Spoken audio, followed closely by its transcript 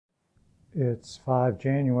It's 5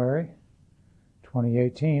 January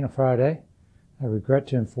 2018, a Friday. I regret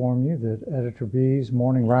to inform you that Editor B's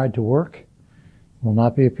morning ride to work will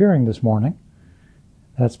not be appearing this morning.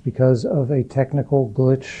 That's because of a technical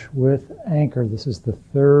glitch with Anchor. This is the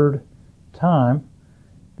third time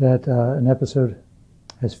that an episode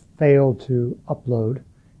has failed to upload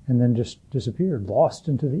and then just disappeared, lost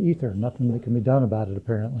into the ether. Nothing that can be done about it,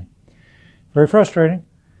 apparently. Very frustrating.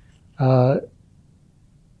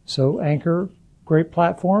 So Anchor, great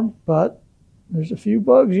platform, but there's a few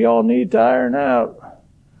bugs y'all need to iron out.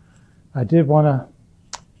 I did want to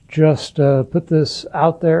just put this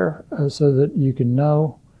out there so that you can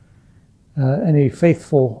know, any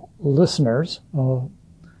faithful listeners, of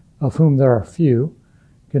whom there are few,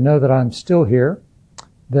 can know that I'm still here,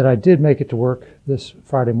 that I did make it to work this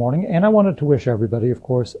Friday morning, and I wanted to wish everybody, of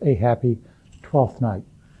course, a happy 12th night.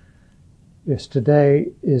 Yes,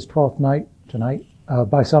 today is 12th night tonight,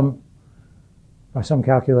 by some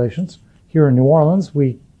calculations. Here in New Orleans,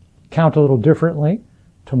 we count a little differently.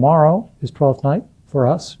 Tomorrow is 12th night for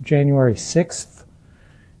us, January 6th.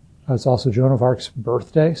 It's also Joan of Arc's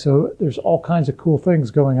birthday, so there's all kinds of cool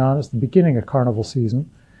things going on. It's the beginning of carnival season.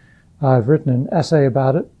 I've written an essay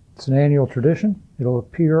about it. It's an annual tradition. It'll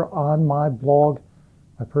appear on my blog,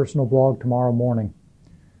 my personal blog, tomorrow morning.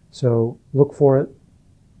 So look for it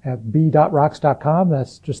at b.rocks.com.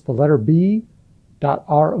 That's just the letter b.rox.com.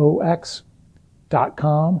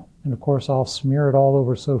 And of course, I'll smear it all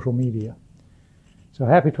over social media. So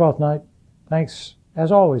happy 12th night. Thanks,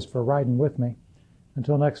 as always, for riding with me.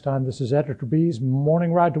 Until next time, this is Editor B's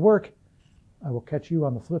morning ride to work. I will catch you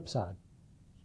on the flip side.